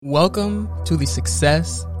Welcome to the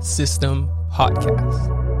Success System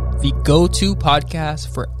Podcast, the go-to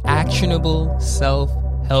podcast for actionable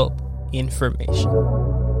self-help information,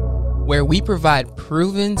 where we provide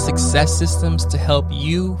proven success systems to help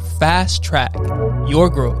you fast-track your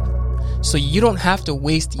growth so you don't have to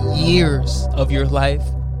waste years of your life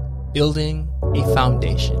building a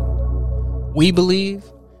foundation. We believe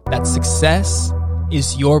that success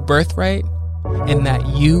is your birthright and that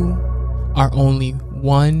you are only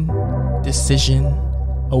one decision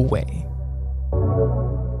away.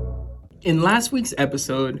 In last week's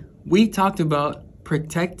episode, we talked about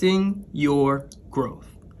protecting your growth.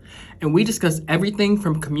 And we discussed everything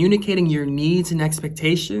from communicating your needs and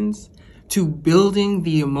expectations to building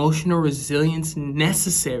the emotional resilience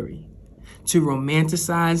necessary to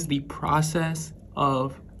romanticize the process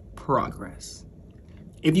of progress.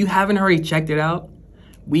 If you haven't already checked it out,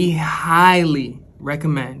 we highly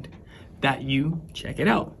recommend that you check it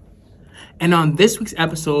out. And on this week's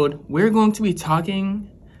episode, we're going to be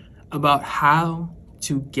talking about how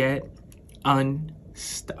to get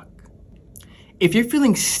unstuck. If you're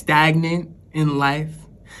feeling stagnant in life,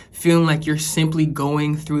 feeling like you're simply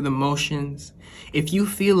going through the motions, if you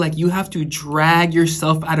feel like you have to drag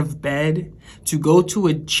yourself out of bed to go to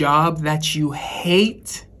a job that you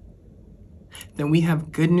hate, then we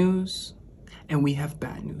have good news and we have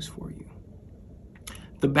bad news for you.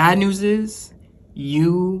 The bad news is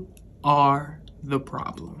you are the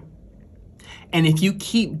problem. And if you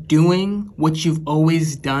keep doing what you've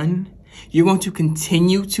always done, you're going to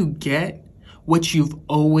continue to get what you've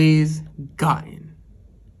always gotten.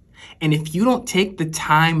 And if you don't take the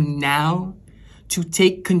time now to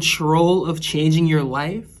take control of changing your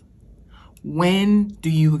life, when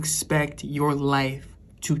do you expect your life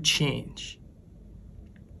to change?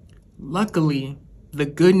 Luckily, the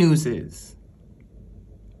good news is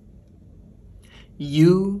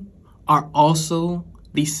you are also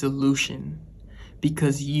the solution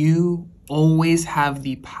because you always have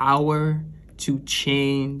the power to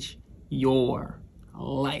change your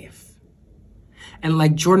life. And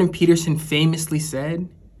like Jordan Peterson famously said,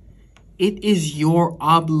 it is your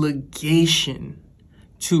obligation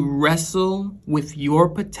to wrestle with your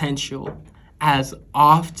potential as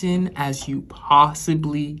often as you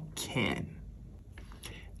possibly can.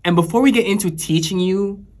 And before we get into teaching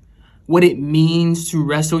you what it means to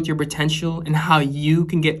wrestle with your potential and how you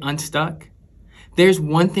can get unstuck, there's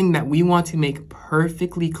one thing that we want to make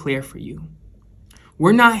perfectly clear for you.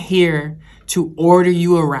 We're not here to order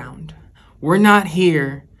you around. We're not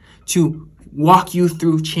here to walk you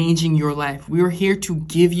through changing your life. We are here to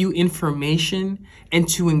give you information and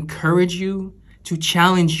to encourage you to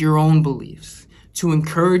challenge your own beliefs, to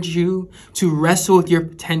encourage you to wrestle with your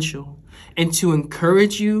potential, and to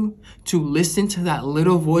encourage you to listen to that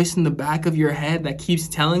little voice in the back of your head that keeps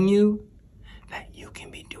telling you that you can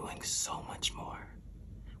be doing so much more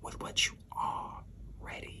with what you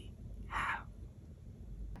already have.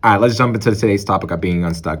 All right, let's jump into today's topic of being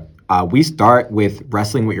unstuck. We start with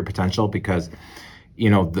wrestling with your potential because,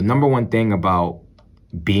 the number one thing about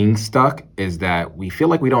being stuck is that we feel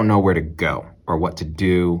like we don't know where to go or what to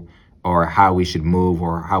do or how we should move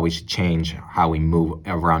or how we should change how we move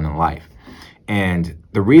around in life. And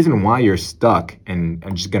the reason why you're stuck, and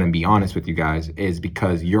I'm just going to be honest with you guys, is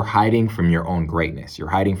because you're hiding from your own greatness. You're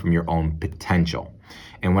hiding from your own potential.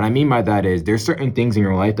 And what I mean by that is there's certain things in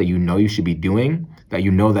your life that you know you should be doing, that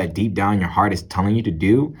you know that deep down your heart is telling you to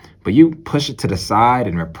do, but you push it to the side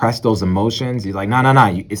and repress those emotions. You're like, no,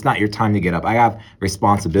 it's not your time to get up. I have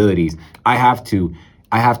responsibilities. I have to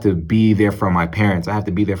be there for my parents. I have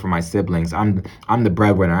to be there for my siblings. I'm the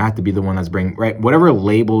breadwinner. I have to be the one that's bringing, right? Whatever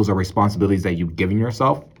labels or responsibilities that you've given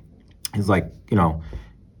yourself is like,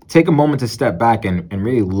 take a moment to step back and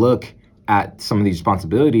really look at some of these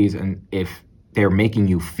responsibilities and if they're making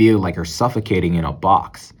you feel like you're suffocating in a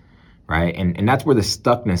box, right? And that's where the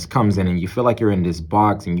stuckness comes in and you feel like you're in this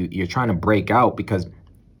box and you're trying to break out because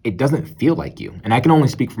it doesn't feel like you. And I can only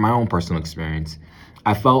speak from my own personal experience.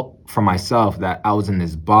 I felt for myself that I was in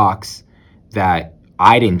this box that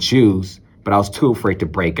I didn't choose, but I was too afraid to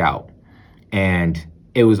break out. And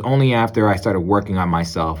it was only after I started working on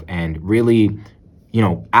myself and really,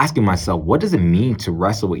 asking myself, what does it mean to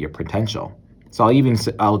wrestle with your potential? So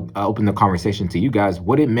I'll open the conversation to you guys.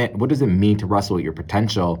 What does it mean to wrestle with your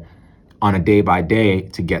potential on a day by day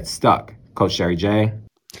to get stuck? Coach Sherry J.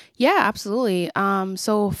 Yeah, absolutely.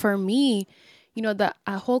 So for me, the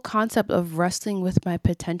whole concept of wrestling with my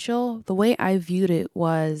potential, the way I viewed it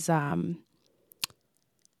was,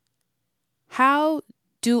 how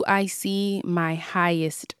do I see my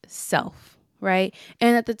highest self, right?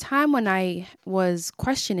 And at the time when I was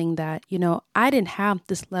questioning that, I didn't have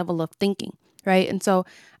this level of thinking, right? And so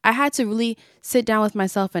I had to really sit down with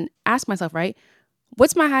myself and ask myself, right?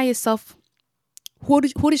 What's my highest self? Who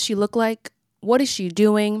does she look like? What is she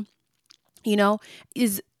doing? You know,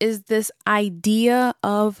 is this idea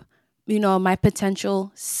of, my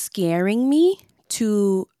potential scaring me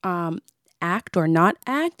to act or not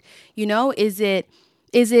act? Is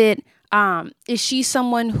she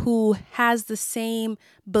someone who has the same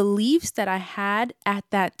beliefs that I had at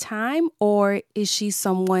that time, or is she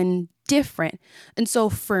someone different? And so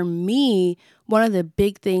for me, one of the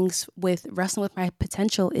big things with wrestling with my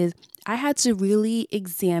potential is I had to really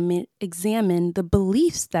examine the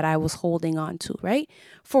beliefs that I was holding on to, right?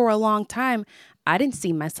 For a long time, I didn't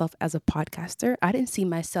see myself as a podcaster. I didn't see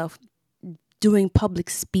myself doing public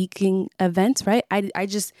speaking events, right? I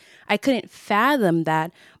couldn't fathom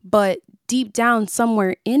that. But deep down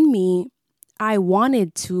somewhere in me, I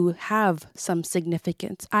wanted to have some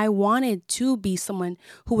significance. I wanted to be someone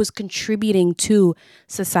who was contributing to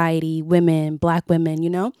society, women, Black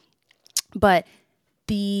women, But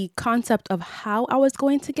the concept of how I was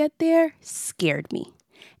going to get there scared me.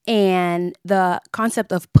 And the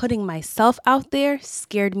concept of putting myself out there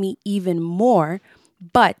scared me even more.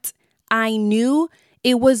 But I knew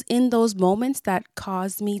it was in those moments that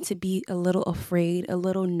caused me to be a little afraid, a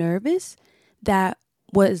little nervous, that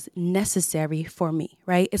was necessary for me,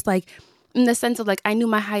 right? It's like in the sense of like I knew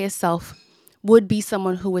my highest self would be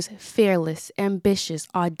someone who was fearless, ambitious,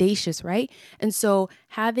 audacious, right? And so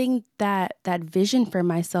having that vision for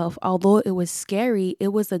myself, although it was scary, it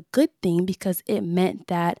was a good thing because it meant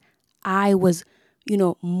that I was,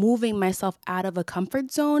 moving myself out of a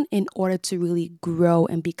comfort zone in order to really grow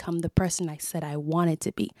and become the person I said I wanted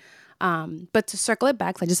to be. But to circle it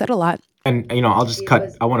back, 'cause I just said a lot. And I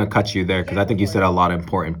want to cut you there because I think you said a lot of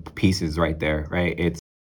important pieces right there, right?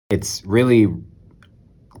 It's really,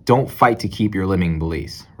 don't fight to keep your limiting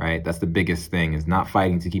beliefs, right? That's the biggest thing, is not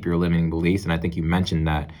fighting to keep your limiting beliefs. And I think you mentioned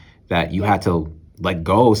that you had to let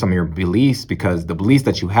go of some of your beliefs because the beliefs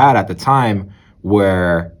that you had at the time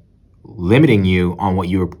were limiting you on what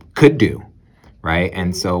you could do, right?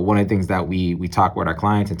 And so one of the things that we talk with our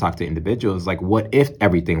clients and talk to individuals, like, what if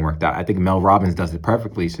everything worked out? I think Mel Robbins does it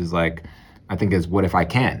perfectly. She's like, I think is, what if I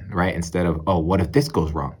can, right? Instead of, oh, what if this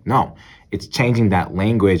goes wrong? No, it's changing that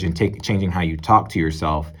language and changing how you talk to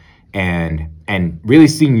yourself, and really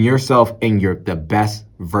seeing yourself in the best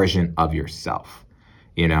version of yourself,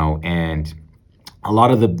 and a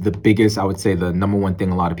lot of the biggest, I would say the number one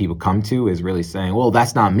thing a lot of people come to is really saying, well,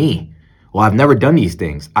 that's not me. Well, I've never done these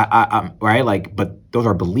things. I'm right. Like, but those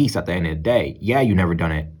are beliefs at the end of the day. Yeah, you never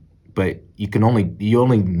done it, but you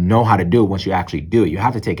only know how to do it once you actually do it. You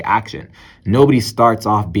have to take action. Nobody starts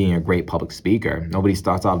off being a great public speaker. Nobody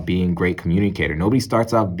starts off being a great communicator. Nobody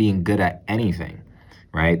starts off being good at anything,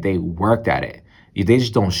 right? They worked at it. They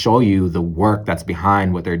just don't show you the work that's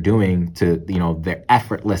behind what they're doing, to, their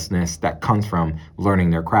effortlessness that comes from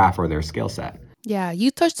learning their craft or their skill set. Yeah, you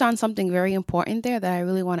touched on something very important there that I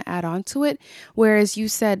really want to add on to it. Whereas you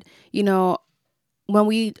said, when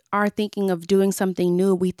we are thinking of doing something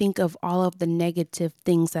new, we think of all of the negative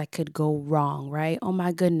things that could go wrong, right? Oh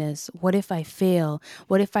my goodness, what if I fail?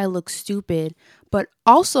 What if I look stupid? But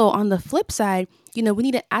also on the flip side, we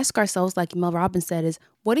need to ask ourselves, like Mel Robbins said, is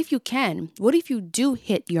what if you can? What if you do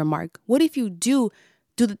hit your mark? What if you do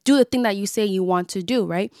the thing that you say you want to do,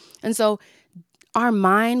 right? And so our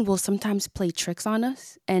mind will sometimes play tricks on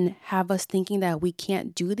us and have us thinking that we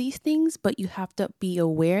can't do these things, but you have to be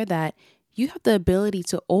aware that you have the ability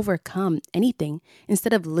to overcome anything.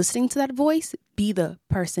 Instead of listening to that voice, be the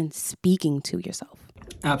person speaking to yourself.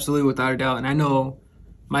 Absolutely, without a doubt. And I know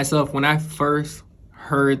myself, when I first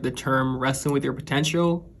heard the term wrestling with your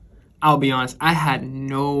potential, I'll be honest, I had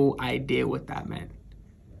no idea what that meant.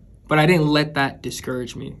 But I didn't let that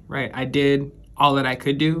discourage me, right? I did all that I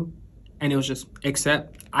could do, and it was just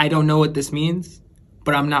accept. I don't know what this means,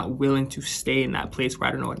 but I'm not willing to stay in that place where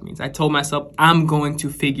I don't know what it means. I told myself I'm going to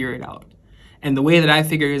figure it out. And the way that I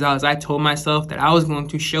figured it out is I told myself that I was going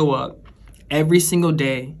to show up every single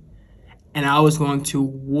day and I was going to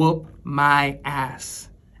whoop my ass.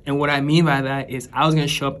 And what I mean by that is I was going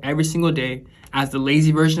to show up every single day as the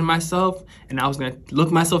lazy version of myself, and I was going to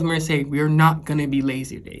look myself in the mirror and say, we're not going to be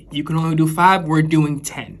lazy today. You can only do 5, we're doing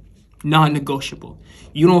 10. Non-negotiable.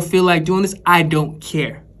 You don't feel like doing this, I don't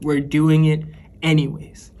care. We're doing it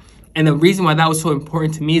anyways. And the reason why that was so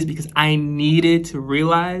important to me is because I needed to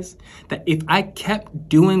realize that if I kept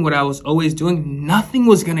doing what I was always doing, nothing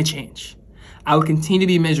was going to change. I would continue to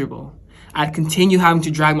be miserable. I'd continue having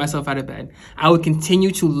to drag myself out of bed. I would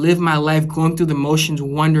continue to live my life going through the motions,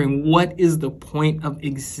 wondering what is the point of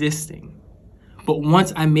existing. But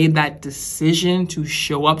once I made that decision to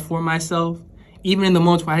show up for myself, even in the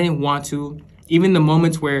moments where I didn't want to, even the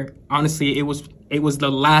moments where honestly it was the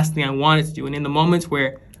last thing I wanted to do, and in the moments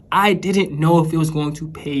where I didn't know if it was going to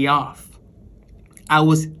pay off, I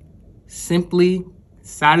was simply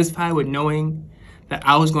satisfied with knowing that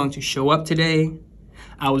I was going to show up today,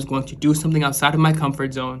 I was going to do something outside of my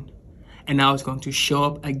comfort zone, and I was going to show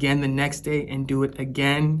up again the next day and do it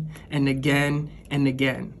again and again and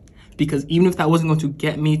again. Because even if that wasn't going to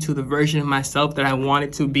get me to the version of myself that I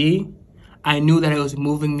wanted to be, I knew that it was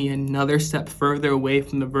moving me another step further away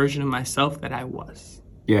from the version of myself that I was.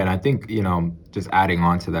 Yeah, and I think, just adding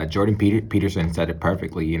on to that, Jordan Peterson said it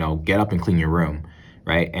perfectly, get up and clean your room,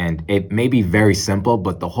 right? And it may be very simple,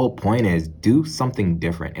 but the whole point is do something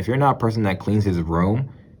different. If you're not a person that cleans his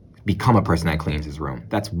room, become a person that cleans his room.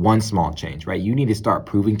 That's one small change, right? You need to start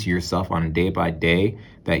proving to yourself on a day by day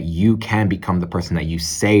that you can become the person that you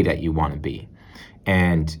say that you want to be.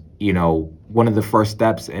 And, one of the first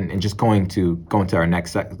steps, and just going to our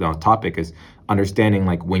next topic, is understanding,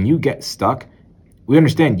 like, when you get stuck, we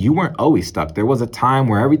understand you weren't always stuck. There was a time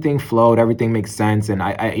where everything flowed, everything makes sense. And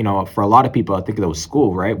I for a lot of people, I think it was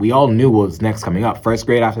school, right? We all knew what was next coming up. First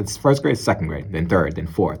grade, second grade, then third, then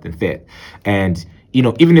fourth, then fifth. And,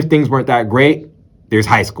 even if things weren't that great, there's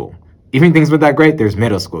high school. Even if things weren't that great, there's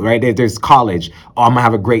middle school, right? There's college. Oh, I'm gonna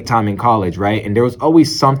have a great time in college, right? And there was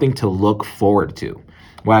always something to look forward to.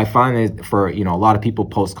 What I find is for, a lot of people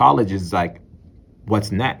post-college is like,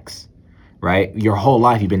 what's next, right? Your whole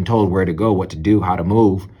life you've been told where to go, what to do, how to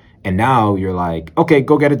move. And now you're like, okay,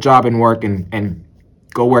 go get a job and work and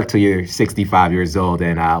go work till you're 65 years old.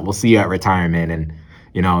 And we'll see you at retirement, and,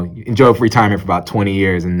 enjoy retirement for about 20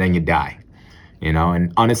 years and then you die.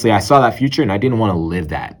 And honestly, I saw that future and I didn't want to live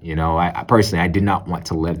that. I personally, I did not want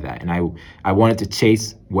to live that. And I wanted to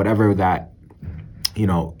chase whatever that, you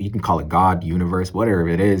can call it God, universe, whatever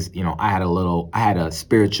it is. I had a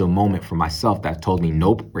spiritual moment for myself that told me,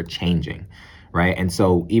 nope, we're changing. Right. And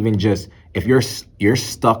so even just if you're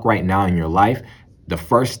stuck right now in your life, the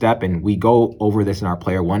first step, and we go over this in our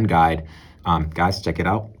Player One guide, guys, check it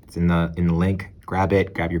out. It's in the link. Grab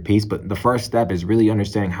it, grab your piece. But the first step is really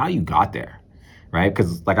understanding how you got there. Right?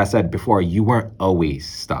 Because like I said before, you weren't always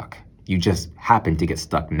stuck. You just happened to get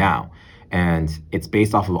stuck now. And it's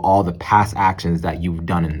based off of all the past actions that you've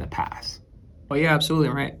done in the past. Well, yeah, absolutely,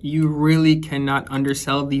 right? You really cannot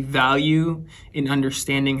undersell the value in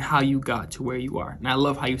understanding how you got to where you are. And I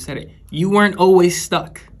love how you said it. You weren't always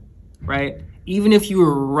stuck, right? Even if you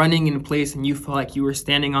were running in place and you felt like you were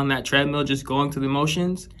standing on that treadmill just going through the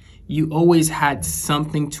motions, you always had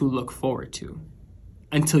something to look forward to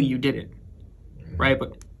until you didn't. Right?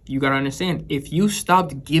 But you got to understand, if you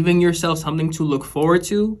stopped giving yourself something to look forward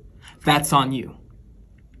to, that's on you.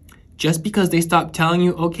 Just because they stopped telling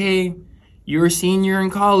you, okay, you're a senior in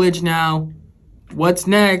college now, what's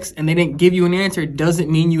next? And they didn't give you an answer,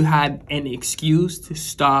 doesn't mean you had an excuse to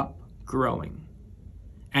stop growing.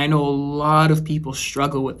 I know a lot of people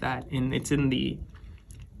struggle with that. And it's in the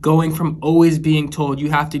going from always being told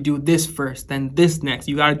you have to do this first, then this next.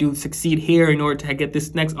 You got to succeed here in order to get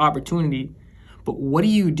this next opportunity. But what do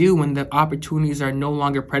you do when the opportunities are no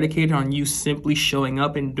longer predicated on you simply showing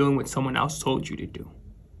up and doing what someone else told you to do?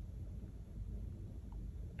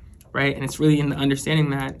 Right? And it's really in the understanding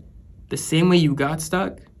that the same way you got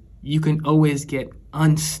stuck, you can always get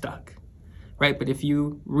unstuck. Right? But if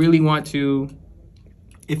you really want to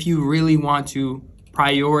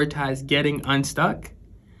prioritize getting unstuck,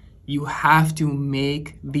 you have to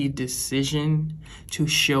make the decision to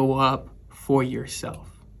show up for yourself.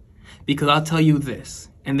 Because I'll tell you this,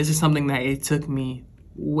 and this is something that it took me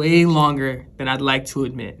way longer than I'd like to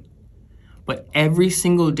admit, but every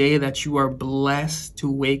single day that you are blessed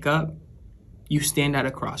to wake up, you stand at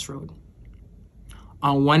a crossroad.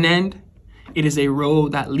 On one end, it is a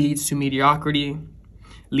road that leads to mediocrity,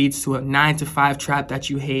 leads to a 9-to-5 trap that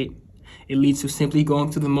you hate. It leads to simply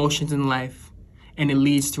going through the motions in life, and it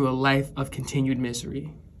leads to a life of continued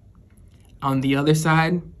misery. On the other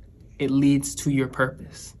side, it leads to your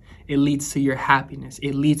purpose. It leads to your happiness.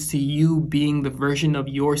 It leads to you being the version of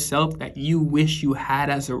yourself that you wish you had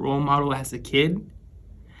as a role model as a kid.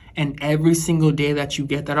 And every single day that you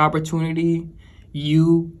get that opportunity,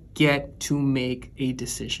 you get to make a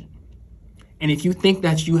decision. And if you think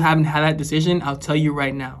that you haven't had that decision, I'll tell you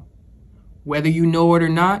right now, whether you know it or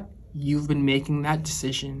not, you've been making that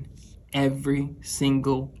decision every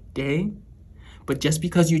single day. But just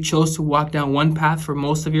because you chose to walk down one path for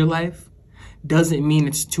most of your life doesn't mean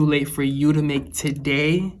it's too late for you to make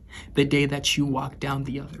today the day that you walk down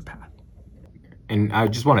the other path. And I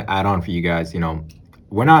just want to add on for you guys,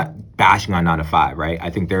 we're not bashing on 9 to 5, right? I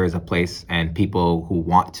think there is a place and people who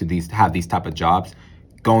want to have these type of jobs,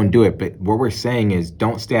 go and do it. But what we're saying is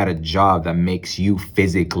don't stay at a job that makes you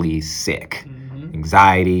physically sick.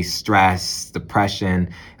 Anxiety, stress, depression,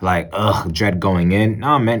 dread going in.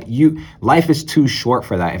 No, man, life is too short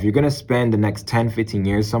for that. If you're going to spend the next 10, 15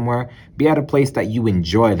 years somewhere, be at a place that you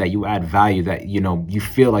enjoy, that you add value, that, you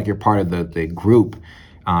feel like you're part of the group.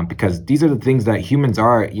 Because these are the things that humans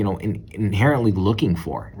are, inherently looking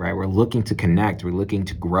for, right? We're looking to connect, we're looking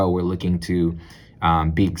to grow, we're looking to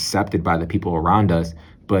be accepted by the people around us.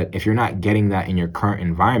 But if you're not getting that in your current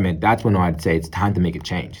environment, that's when I'd say it's time to make a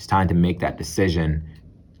change. It's time to make that decision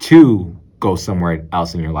to go somewhere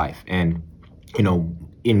else in your life. And,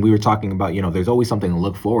 we were talking about, there's always something to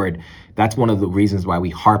look forward. That's one of the reasons why we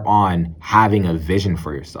harp on having a vision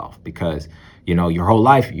for yourself, because your whole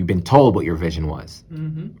life you've been told what your vision was,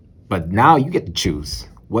 but now you get to choose.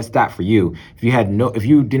 What's that for you? If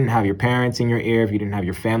you didn't have your parents in your ear, if you didn't have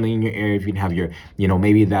your family in your ear, if you didn't have your,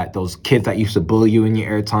 maybe those kids that used to bully you in your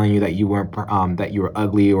ear, telling you that you weren't, that you were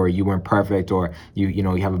ugly or you weren't perfect, or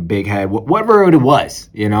you have a big head, whatever it was,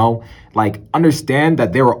 understand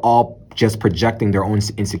that they were all just projecting their own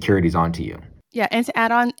insecurities onto you. Yeah, and to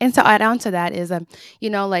add on to that is,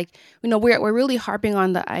 we're really harping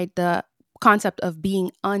on the concept of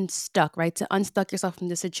being unstuck, right? To unstuck yourself from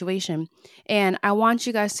the situation. And I want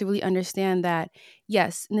you guys to really understand that,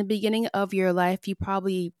 yes, in the beginning of your life, you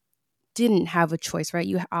probably didn't have a choice, right?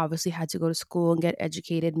 You obviously had to go to school and get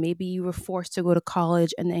educated. Maybe you were forced to go to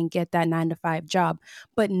college and then get that 9 to 5 job.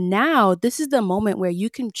 But now this is the moment where you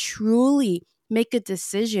can truly make a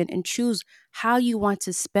decision and choose how you want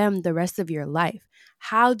to spend the rest of your life.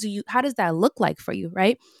 How does that look like for you,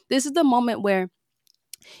 right? This is the moment where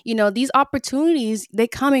these opportunities, they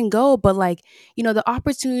come and go, but the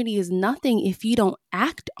opportunity is nothing if you don't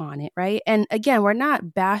act on it, right? And again, we're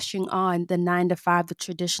not bashing on the 9 to 5, the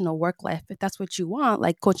traditional work life. If that's what you want,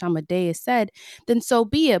 like Coach Amadeus said, then so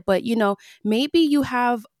be it. But maybe you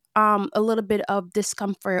have a little bit of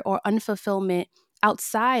discomfort or unfulfillment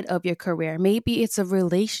outside of your career. Maybe it's a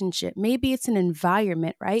relationship, maybe it's an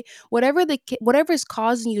environment, right? Whatever is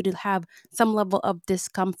causing you to have some level of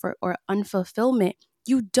discomfort or unfulfillment,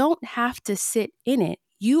 you don't have to sit in it.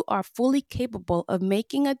 You are fully capable of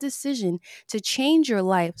making a decision to change your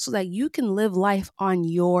life so that you can live life on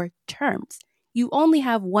your terms. You only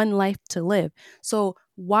have one life to live. So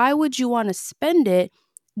why would you want to spend it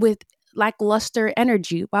with lackluster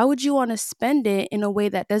energy? Why would you want to spend it in a way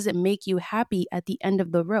that doesn't make you happy at the end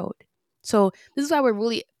of the road? So this is why we're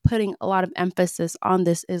really putting a lot of emphasis on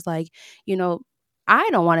this, is I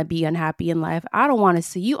don't want to be unhappy in life. I don't want to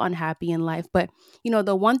see you unhappy in life. But,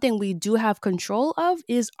 the one thing we do have control of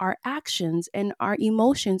is our actions and our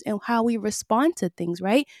emotions and how we respond to things,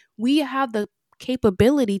 right? We have the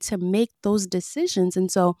capability to make those decisions. And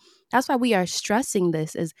so that's why we are stressing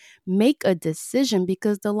this, is make a decision,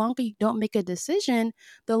 because the longer you don't make a decision,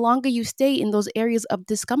 the longer you stay in those areas of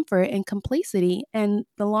discomfort and complacency, and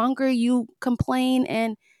the longer you complain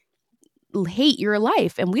and hate your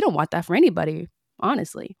life. And we don't want that for anybody,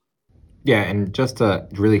 honestly. Yeah, and just to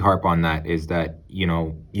really harp on that is that,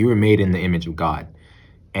 you were made in the image of God.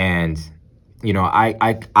 And,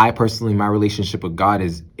 I personally, my relationship with God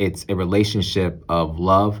it's a relationship of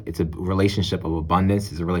love. It's a relationship of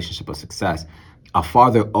abundance. It's a relationship of success. A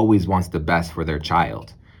father always wants the best for their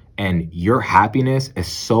child. And your happiness is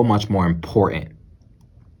so much more important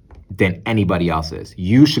than anybody else's.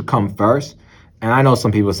 You should come first. And I know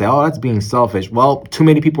some people say, oh, that's being selfish. Well, too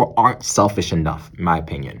many people aren't selfish enough, in my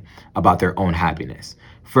opinion, about their own happiness.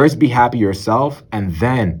 First, be happy yourself, and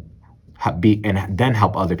then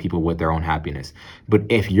help other people with their own happiness. But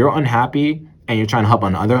if you're unhappy and you're trying to help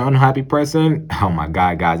another unhappy person, oh my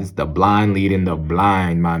God, guys, it's the blind leading the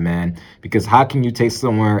blind, my man. Because how can you take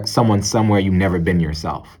someone somewhere you've never been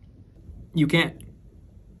yourself? You can't.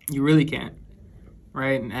 You really can't,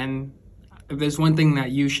 right? And if there's one thing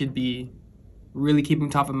that you should be really keeping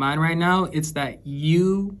top of mind right now, it's that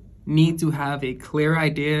you need to have a clear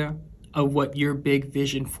idea of what your big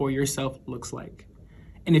vision for yourself looks like.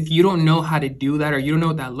 And if you don't know how to do that, or you don't know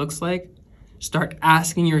what that looks like, start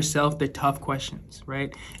asking yourself the tough questions,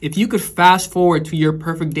 right? If you could fast forward to your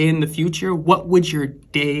perfect day in the future, what would your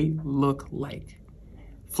day look like?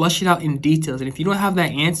 Flush it out in details. And if you don't have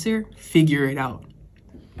that answer, figure it out,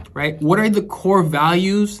 right? What are the core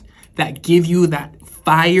values that give you that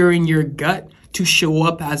fire in your gut to show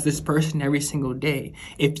up as this person every single day?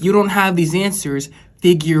 If you don't have these answers,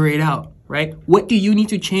 figure it out, right? What do you need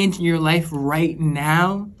to change in your life right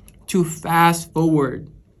now to fast forward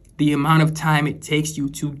the amount of time it takes you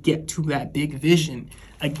to get to that big vision?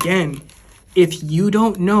 Again, if you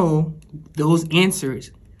don't know those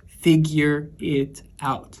answers, figure it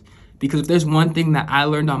out. Because if there's one thing that I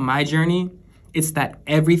learned on my journey, it's that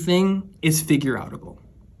everything is figure outable.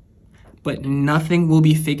 But nothing will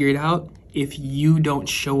be figured out if you don't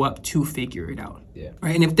show up to figure it out. Yeah.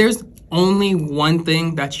 Right? And if there's only one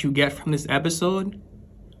thing that you get from this episode,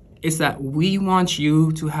 it's that we want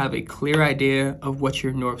you to have a clear idea of what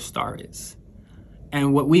your North Star is.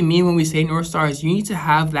 And what we mean when we say North Star is you need to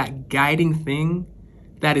have that guiding thing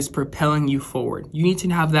that is propelling you forward. You need to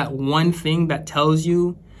have that one thing that tells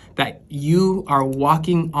you that you are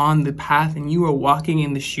walking on the path and you are walking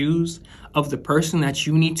in the shoes of the person that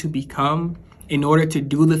you need to become in order to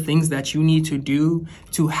do the things that you need to do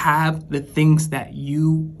to have the things that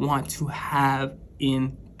you want to have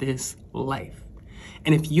in this life.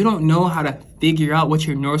 And if you don't know how to figure out what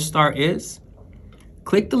your North Star is,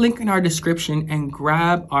 click the link in our description and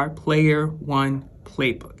grab our Player One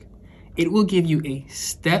playbook. It will give you a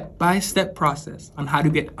step-by-step process on how to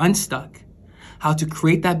get unstuck, how to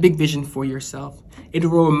create that big vision for yourself. It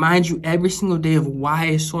will remind you every single day of why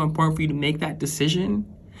it's so important for you to make that decision,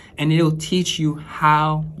 and it'll teach you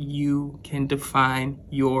how you can define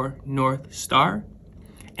your North Star.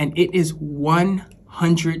 And it is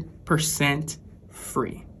 100%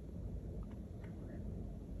 free.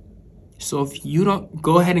 So if you don't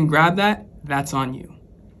go ahead and grab that, that's on you.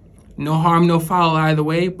 No harm, no foul either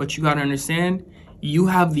way, but you gotta understand, you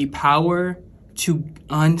have the power to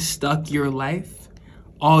unstuck your life.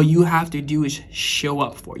 All you have to do is show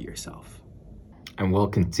up for yourself. And we'll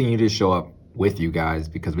continue to show up with you guys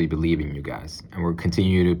because we believe in you guys. And we'll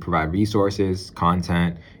continue to provide resources,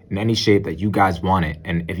 content, in any shape that you guys want it.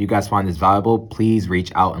 And if you guys find this valuable, please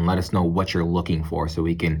reach out and let us know what you're looking for so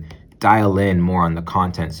we can dial in more on the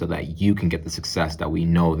content so that you can get the success that we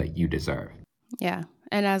know that you deserve. Yeah.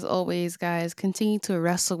 And as always, guys, continue to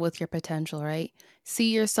wrestle with your potential, right?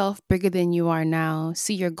 See yourself bigger than you are now.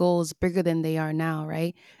 See your goals bigger than they are now,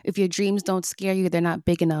 right? If your dreams don't scare you, they're not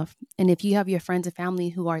big enough. And if you have your friends and family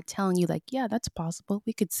who are telling you like, yeah, that's possible,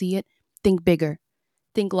 we could see it, think bigger,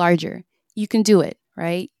 think larger. You can do it,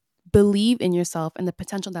 right? Believe in yourself and the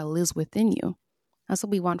potential that lives within you. That's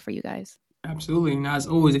what we want for you guys. Absolutely. And as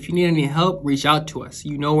always, if you need any help, reach out to us.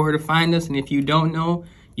 You know where to find us. And if you don't know,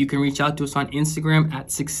 you can reach out to us on Instagram at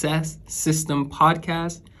Success System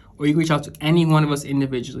Podcast, or you can reach out to any one of us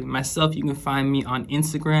individually. Myself, you can find me on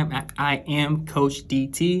Instagram at I am Coach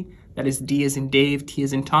DT. That is D as in Dave, T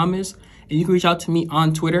as in Thomas. And you can reach out to me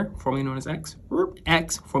on Twitter, formerly known as X,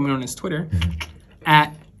 formerly known as Twitter,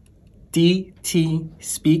 at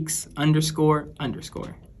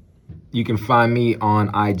DT_speaks__. You can find me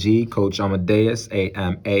on IG, Coach Amadeus,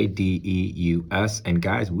 Amadeus. And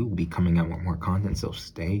guys, we will be coming out with more content, so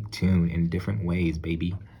stay tuned in different ways,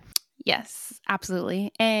 baby. Yes,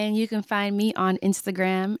 absolutely. And you can find me on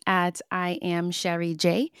Instagram at I am Sherry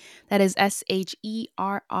J. That is SHERRIJ.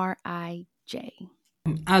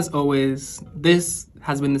 And as always, this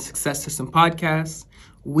has been the Success System Podcast.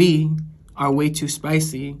 We are way too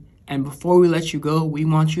spicy. And before we let you go, we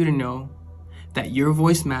want you to know that your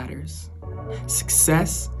voice matters.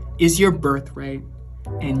 Success is your birthright,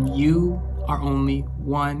 and you are only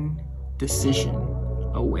one decision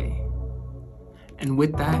away. And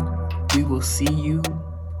with that, we will see you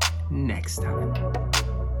next time.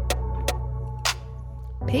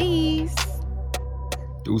 Peace.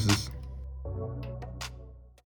 Deuces.